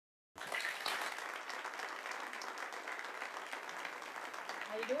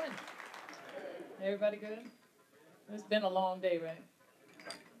you doing? Everybody good? It's been a long day, right?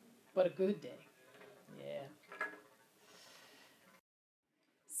 But a good day. Yeah.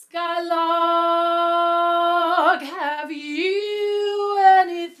 Skylark, have you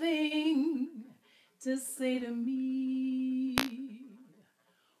anything to say to me?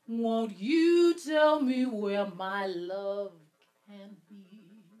 Won't you tell me where my love can be?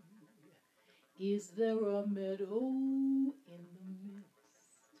 Is there a meadow in the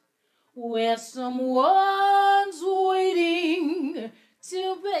mist where someone's waiting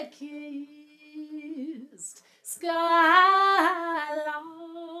to be kissed? Skylark,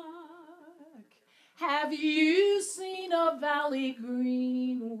 have you seen a valley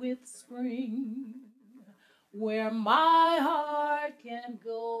green with spring, where my heart can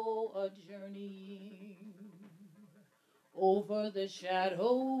go a journeying over the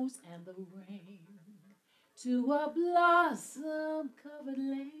shadows and the rain to a blossom-covered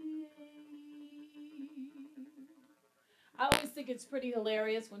lane? I always think it's pretty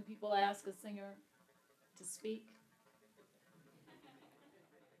hilarious when people ask a singer to speak.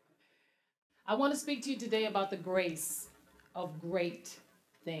 I want to speak to you today about the grace of great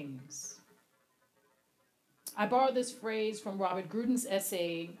things. I borrowed this phrase from Robert Gruden's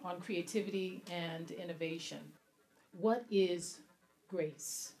essay on creativity and innovation. What is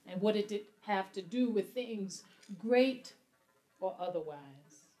grace? And what did it have to do with things great or otherwise?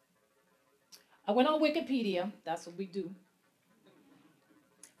 I went on Wikipedia, that's what we do,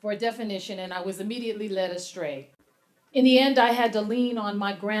 for a definition, and I was immediately led astray. In the end, I had to lean on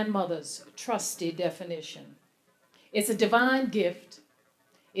my grandmother's trusty definition. It's a divine gift.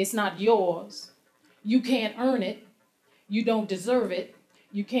 It's not yours. You can't earn it. You don't deserve it.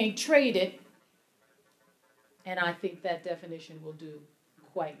 You can't trade it. And I think that definition will do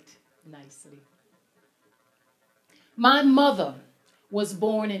quite nicely. My mother was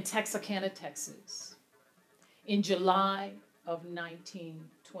born in Texarkana, Texas, in July of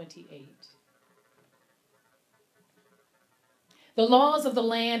 1928. The laws of the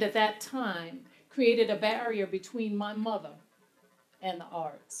land at that time created a barrier between my mother and the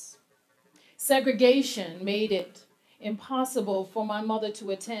arts. Segregation made it impossible for my mother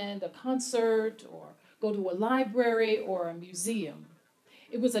to attend a concert or go to a library or a museum.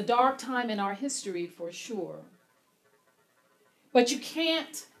 It was a dark time in our history for sure. But you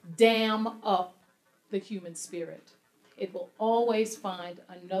can't dam up the human spirit. It will always find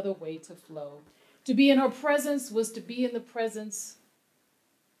another way to flow. To be in her presence was to be in the presence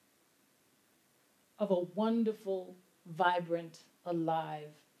of a wonderful, vibrant,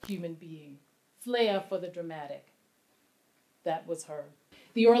 alive human being. Flair for the dramatic. That was her.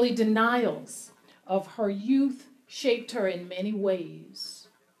 The early denials of her youth shaped her in many ways.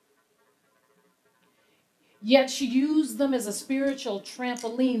 Yet she used them as a spiritual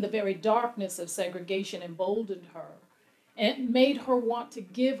trampoline. The very darkness of segregation emboldened her and made her want to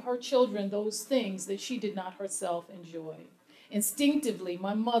give her children those things that she did not herself enjoy. Instinctively,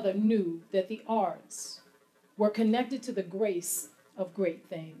 my mother knew that the arts were connected to the grace of great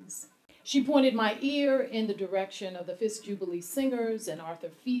things. She pointed my ear in the direction of the Fifth Jubilee Singers and Arthur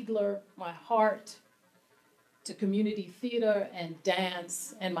Fiedler, my heart to community theater and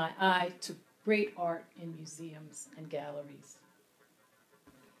dance, and my eye to great art in museums and galleries.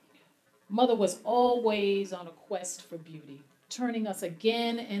 Mother was always on a quest for beauty, turning us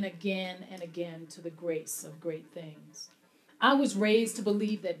again and again and again to the grace of great things. I was raised to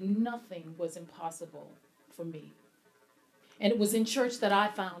believe that nothing was impossible for me. And it was in church that I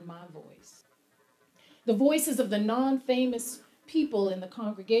found my voice. The voices of the non-famous people in the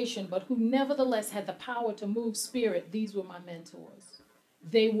congregation, but who nevertheless had the power to move spirit, these were my mentors.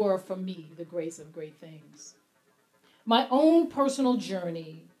 They were, for me, the grace of great things. My own personal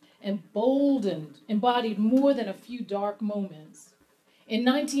journey embodied more than a few dark moments. In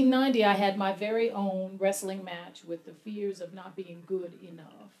 1990, I had my very own wrestling match with the fears of not being good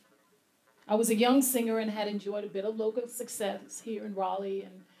enough. I was a young singer and had enjoyed a bit of local success here in Raleigh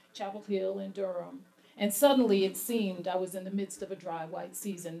and Chapel Hill and Durham. And suddenly it seemed I was in the midst of a dry white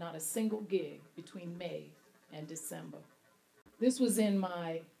season, not a single gig between May and December. This was in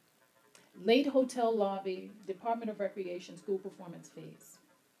my late hotel lobby, Department of Recreation school performance phase.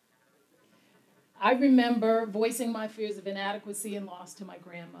 I remember voicing my fears of inadequacy and loss to my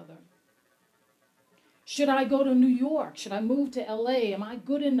grandmother. Should I go to New York? Should I move to LA? Am I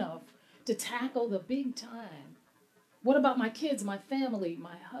good enough to tackle the big time? What about my kids, my family,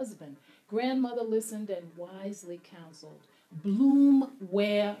 my husband? Grandmother listened and wisely counseled. Bloom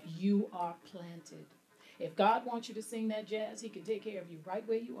where you are planted. If God wants you to sing that jazz, he can take care of you right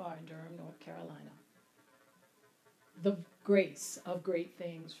where you are in Durham, North Carolina. the grace of great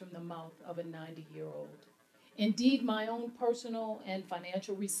things from the mouth of a 90-year-old. Indeed, my own personal and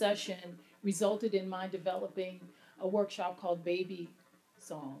financial recession resulted in my developing a workshop called Baby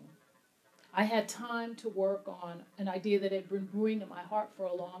Song. I had time to work on an idea that had been brewing in my heart for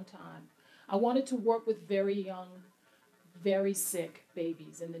a long time. I wanted to work with very young, very sick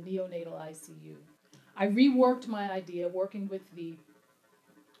babies in the neonatal ICU. I reworked my idea working with the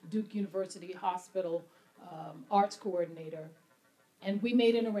Duke University Hospital arts coordinator, and we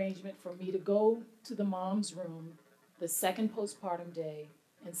made an arrangement for me to go to the mom's room the second postpartum day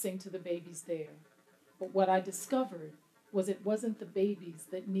and sing to the babies there. But what I discovered was it wasn't the babies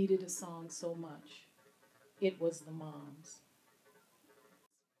that needed a song so much. It was the moms.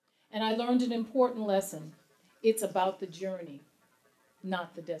 And I learned an important lesson. It's about the journey,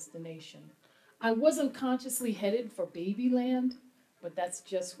 not the destination. I wasn't consciously headed for babyland, but that's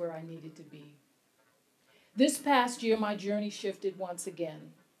just where I needed to be. This past year, my journey shifted once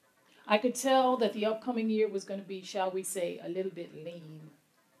again. I could tell that the upcoming year was going to be, shall we say, a little bit lean.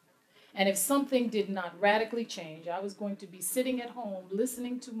 And if something did not radically change, I was going to be sitting at home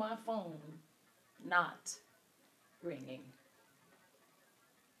listening to my phone, not ringing.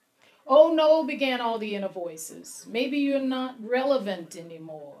 Oh no, began all the inner voices. Maybe you're not relevant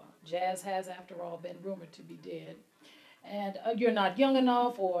anymore. Jazz has, after all, been rumored to be dead. And you're not young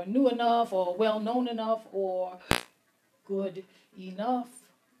enough or new enough or well-known enough or good enough.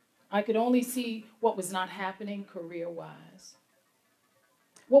 I could only see what was not happening career-wise.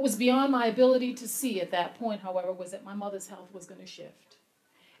 What was beyond my ability to see at that point, however, was that my mother's health was going to shift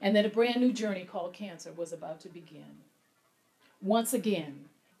and that a brand new journey called cancer was about to begin. Once again,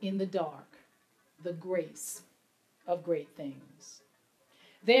 in the dark, the grace of great things.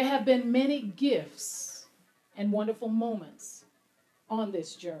 There have been many gifts and wonderful moments on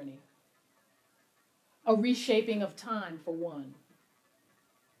this journey. A reshaping of time, for one.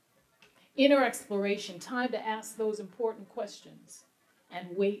 Inner exploration, time to ask those important questions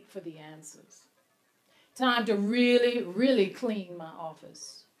and wait for the answers. Time to really, really clean my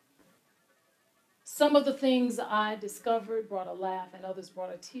office. Some of the things I discovered brought a laugh and others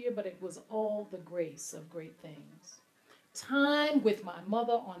brought a tear, but it was all the grace of great things. Time with my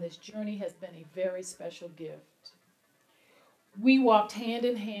mother on this journey has been a very special gift. We walked hand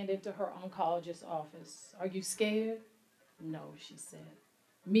in hand into her oncologist's office. Are you scared? No, she said.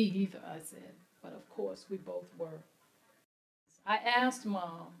 Me either, I said. But of course, we both were. I asked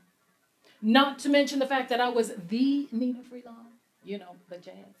Mom, not to mention the fact that I was the Nnenna Freelon, you know, the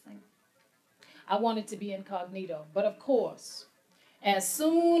jazz singer. I wanted to be incognito. But of course, as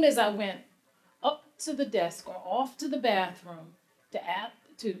soon as I went up to the desk or off to the bathroom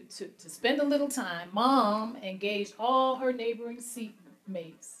to spend a little time, Mom engaged all her neighboring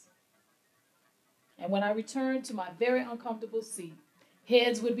seatmates. And when I returned to my very uncomfortable seat,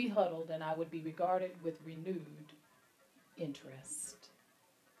 heads would be huddled and I would be regarded with renewed interest.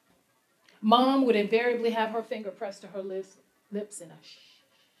 Mom would invariably have her finger pressed to her lips in a secret.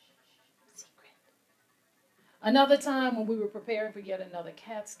 Another time when we were preparing for yet another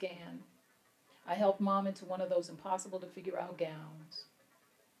CAT scan, I helped Mom into one of those impossible to figure out gowns.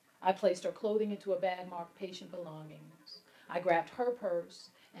 I placed her clothing into a bag marked patient belongings. I grabbed her purse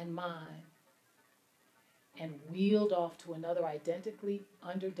and mine and wheeled off to another identically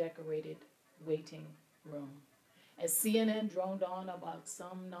underdecorated waiting room. As CNN droned on about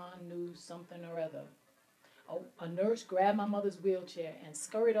some non-news something or other, a nurse grabbed my mother's wheelchair and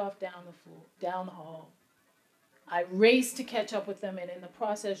scurried off down the hall. I raced to catch up with them and in the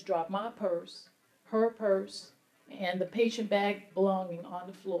process dropped my purse, her purse, and the patient bag belonging on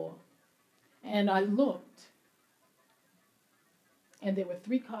the floor. And I looked, and there were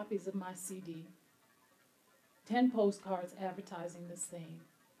 3 copies of my CD, 10 postcards advertising the same,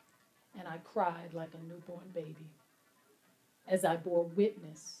 and I cried like a newborn baby as I bore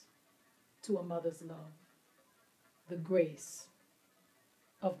witness to a mother's love, the grace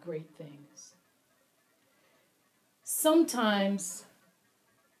of great things. Sometimes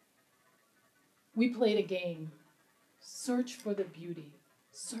we played a game, search for the beauty,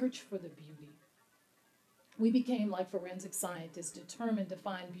 search for the beauty. We became like forensic scientists, determined to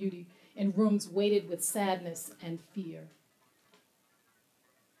find beauty in rooms weighted with sadness and fear.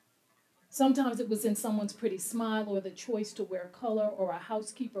 Sometimes it was in someone's pretty smile or the choice to wear color or a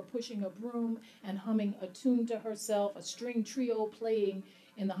housekeeper pushing a broom and humming a tune to herself, a string trio playing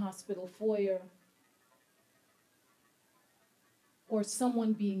in the hospital foyer, or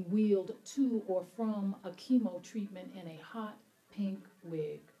someone being wheeled to or from a chemo treatment in a hot pink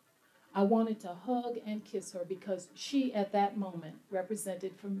wig. I wanted to hug and kiss her because she, at that moment,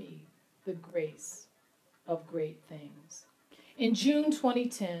 represented for me the grace of great things. In June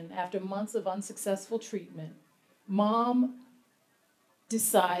 2010, after months of unsuccessful treatment, Mom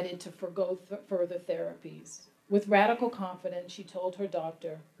decided to forgo further therapies. With radical confidence, she told her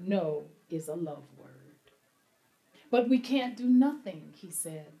doctor, "No is a love word." "But we can't do nothing," he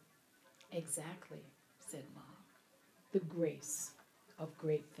said. "Exactly," said Mom. The grace of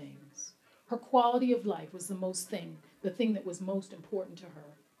great things. Her quality of life was the thing that was most important to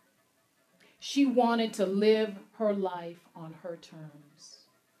her. She wanted to live her life on her terms,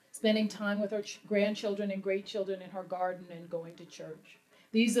 spending time with her grandchildren and great-children in her garden and going to church.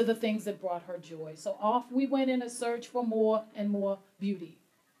 These are the things that brought her joy. So off we went in a search for more and more beauty,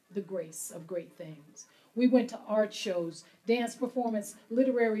 the grace of great things. We went to art shows, dance performance,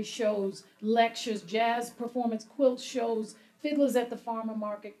 literary shows, lectures, jazz performance, quilt shows, fiddlers at the farmer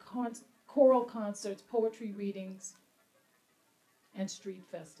market, choral concerts, poetry readings, and street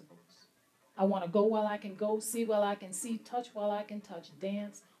festivals. I want to go while I can go, see while I can see, touch while I can touch,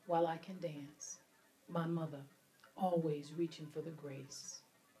 dance while I can dance. My mother, always reaching for the grace.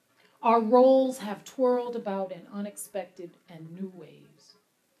 Our roles have twirled about in unexpected and new ways.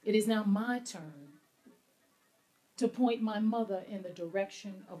 It is now my turn to point my mother in the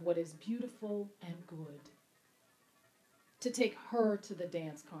direction of what is beautiful and good, to take her to the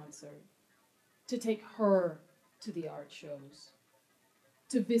dance concert, to take her to the art shows,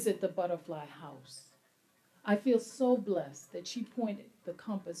 to visit the Butterfly House. I feel so blessed that she pointed the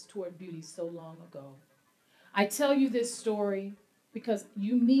compass toward beauty so long ago. I tell you this story because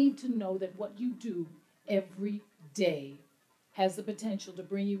you need to know that what you do every day has the potential to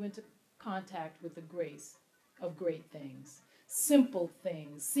bring you into contact with the grace of great things. Simple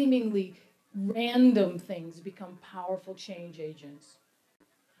things, seemingly random things become powerful change agents.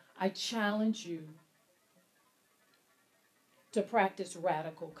 I challenge you to practice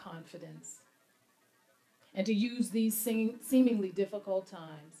radical confidence and to use these seemingly difficult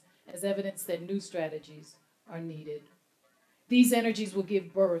times as evidence that new strategies are needed. These energies will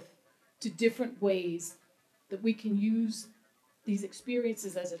give birth to different ways that we can use these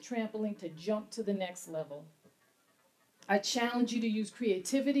experiences as a trampoline to jump to the next level. I challenge you to use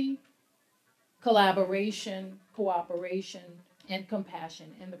creativity, collaboration, cooperation, and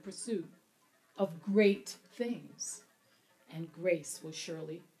compassion in the pursuit of great things, and grace will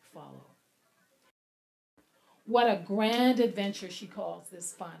surely follow. What a grand adventure she calls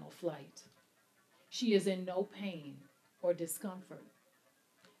this final flight. She is in no pain or discomfort.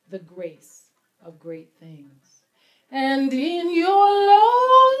 The grace of great things. And in your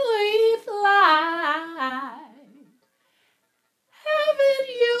lonely flight, haven't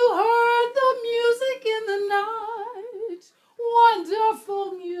you heard the music in the night?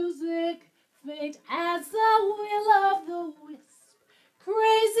 Wonderful music, faint as the will of the wisp,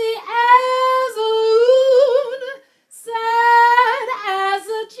 crazy as a loon, sad as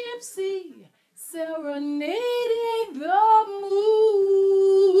a gypsy, serenading the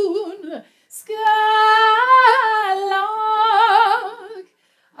moon. Skylark,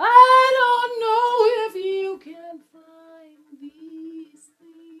 I don't know if you can find these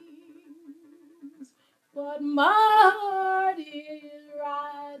things, but my heart is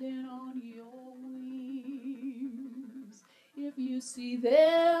riding on your wings. If you see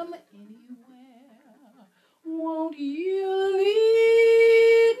them anywhere, won't you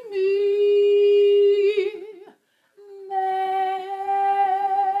lead me there?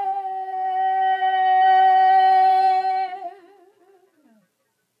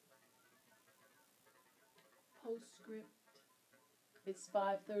 Postscript. It's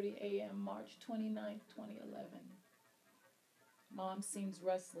 5:30 a.m., March 29th, 2011. Mom seems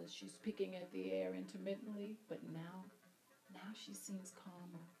restless. She's picking at the air intermittently, but now she seems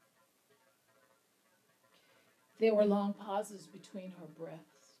calmer. There were long pauses between her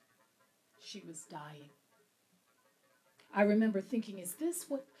breaths. She was dying. I remember thinking, is this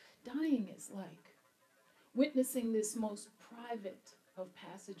what dying is like? Witnessing this most private of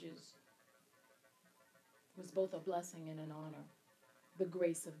passages was both a blessing and an honor, the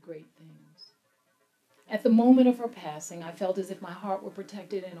grace of great things. At the moment of her passing, I felt as if my heart were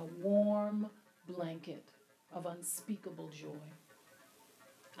protected in a warm blanket of unspeakable joy.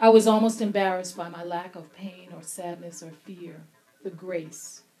 I was almost embarrassed by my lack of pain or sadness or fear, the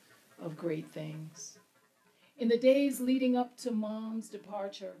grace of great things. In the days leading up to Mom's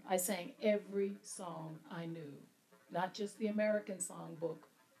departure, I sang every song I knew, not just the American songbook,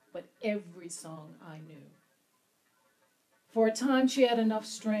 but every song I knew. For a time, she had enough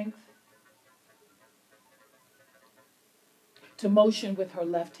strength to motion with her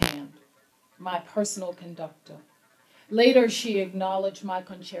left hand, my personal conductor. Later, she acknowledged my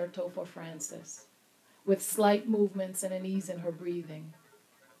concerto for Francis. with slight movements and an ease in her breathing.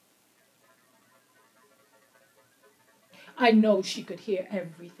 I know she could hear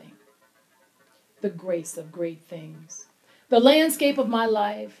everything. The grace of great things. The landscape of my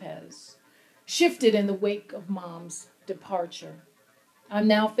life has shifted in the wake of Mom's departure. I'm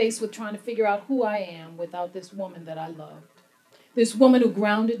now faced with trying to figure out who I am without this woman that I loved. This woman who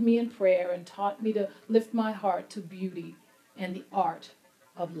grounded me in prayer and taught me to lift my heart to beauty and the art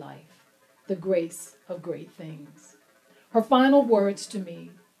of life, the grace of great things. Her final words to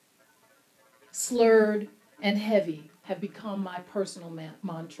me, slurred and heavy, have become my personal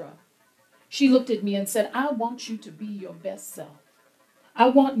mantra. She looked at me and said, I want you to be your best self. I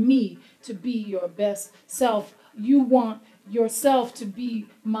want me to be your best self. You want yourself to be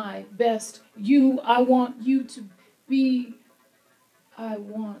my best you. I want you to be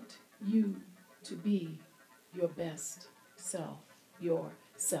your best self,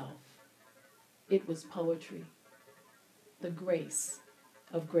 yourself. It was poetry, the grace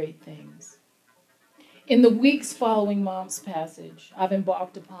of great things. In the weeks following Mom's passage, I've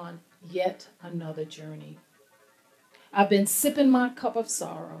embarked upon yet another journey. I've been sipping my cup of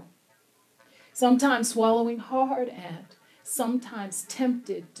sorrow, sometimes swallowing hard and sometimes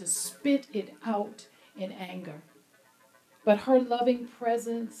tempted to spit it out in anger. But her loving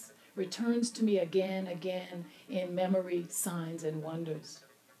presence returns to me again in memory, signs, and wonders,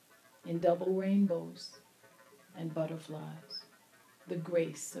 in double rainbows and butterflies. The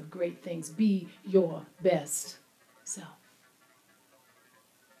grace of great things. Be your best self.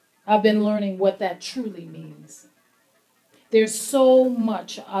 I've been learning what that truly means. There's so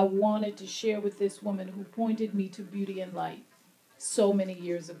much I wanted to share with this woman who pointed me to beauty and light so many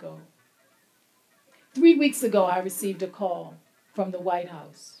years ago. 3 weeks ago, I received a call from the White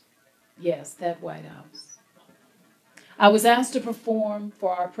House. Yes, that White House. I was asked to perform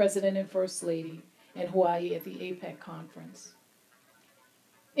for our President and First Lady in Hawaii at the APEC conference.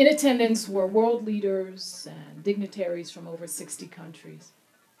 In attendance were world leaders and dignitaries from over 60 countries.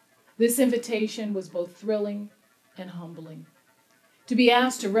 This invitation was both thrilling and humbling. To be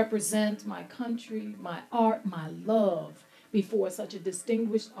asked to represent my country, my art, my love before such a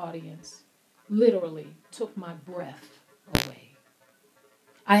distinguished audience literally took my breath away.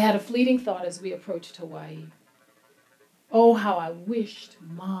 I had a fleeting thought as we approached Hawaii. Oh, how I wished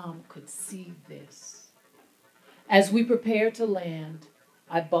Mom could see this. As we prepared to land,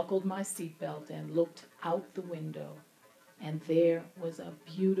 I buckled my seatbelt and looked out the window, and there was a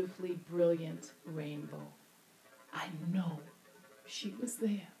beautifully brilliant rainbow. I know she was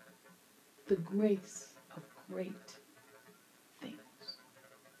there. The grace of great